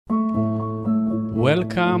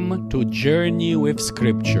Welcome to Journey with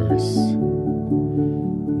Scriptures,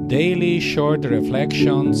 daily short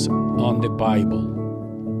reflections on the Bible.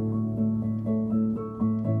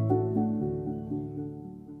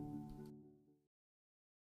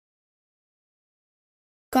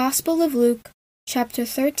 Gospel of Luke, chapter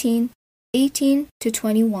 13, 18 to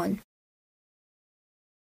 21.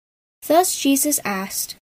 Thus Jesus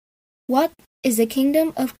asked, "What is the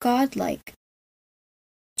kingdom of God like?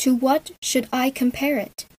 To what should I compare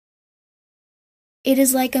it? It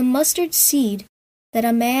is like a mustard seed that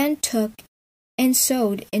a man took and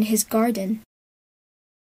sowed in his garden.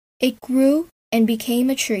 It grew and became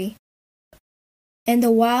a tree, and the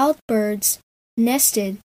wild birds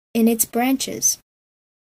nested in its branches."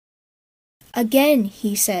 Again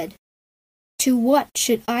he said, "To what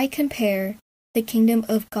should I compare the kingdom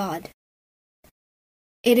of God?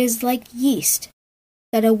 It is like yeast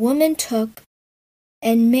that a woman took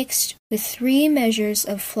and mixed with 3 measures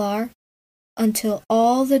of flour until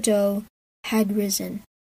all the dough had risen."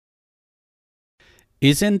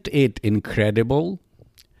 Isn't it incredible?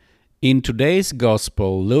 In today's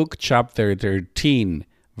Gospel, Luke chapter 13,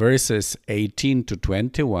 verses 18 to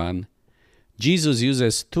 21, Jesus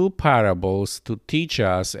uses 2 parables to teach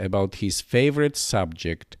us about his favorite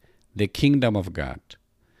subject, the kingdom of God.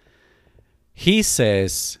 He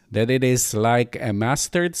says that it is like a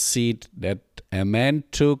mustard seed that a man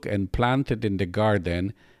took and planted in the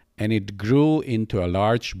garden, and it grew into a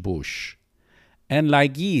large bush, and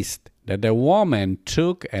like yeast that a woman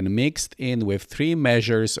took and mixed in with 3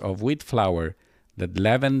 measures of wheat flour that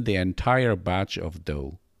leavened the entire batch of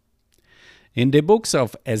dough. In the books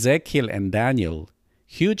of Ezekiel and Daniel,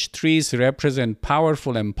 huge trees represent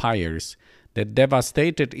powerful empires that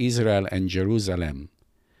devastated Israel and Jerusalem.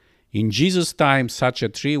 In Jesus' time, such a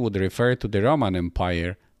tree would refer to the Roman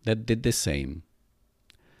Empire that did the same.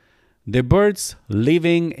 The birds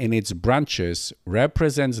living in its branches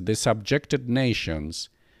represents the subjected nations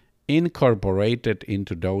incorporated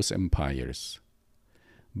into those empires.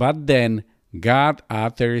 But then God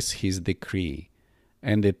utters his decree,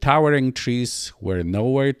 and the towering trees were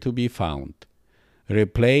nowhere to be found,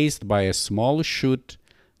 replaced by a small shoot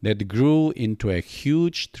that grew into a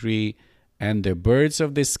huge tree, and the birds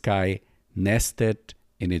of the sky nested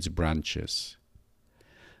in its branches.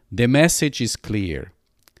 The message is clear.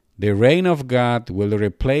 The reign of God will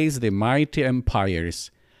replace the mighty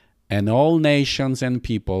empires, and all nations and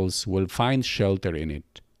peoples will find shelter in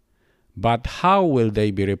it. But how will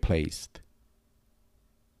they be replaced?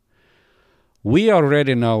 We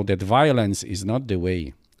already know that violence is not the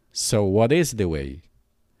way. So what is the way?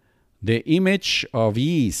 The image of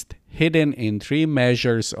yeast hidden in 3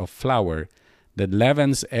 measures of flour that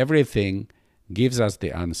leavens everything gives us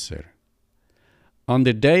the answer. On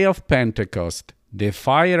the day of Pentecost, the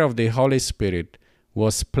fire of the Holy Spirit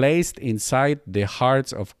was placed inside the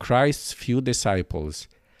hearts of Christ's few disciples,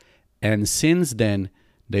 and since then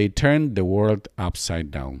they turned the world upside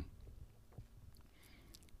down.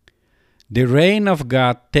 The reign of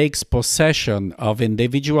God takes possession of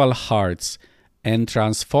individual hearts and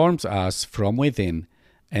transforms us from within,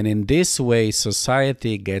 and in this way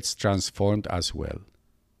society gets transformed as well.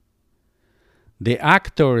 The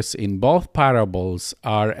actors in both parables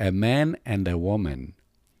are a man and a woman.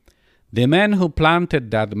 The man who planted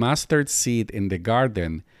that mustard seed in the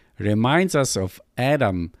garden reminds us of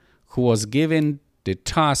Adam, who was given the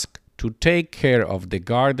task to take care of the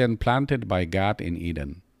garden planted by God in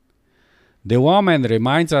Eden. The woman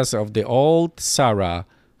reminds us of the old Sarah,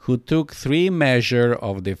 who took 3 measures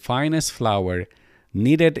of the finest flour,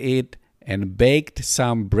 kneaded it, and baked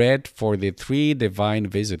some bread for the 3 divine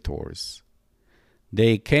visitors.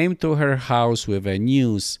 They came to her house with the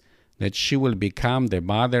news that she will become the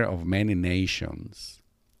mother of many nations.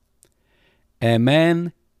 A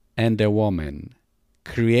man and a woman,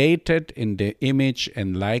 created in the image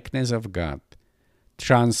and likeness of God,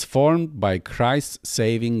 transformed by Christ's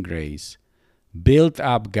saving grace, build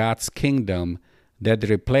up God's kingdom that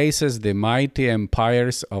replaces the mighty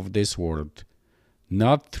empires of this world,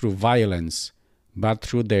 not through violence, but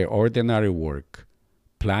through their ordinary work,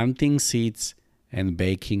 planting seeds and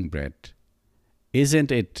baking bread.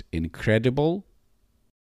 Isn't it incredible?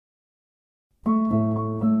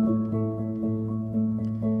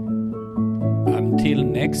 Until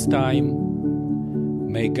next time,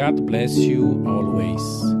 may God bless you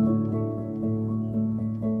always.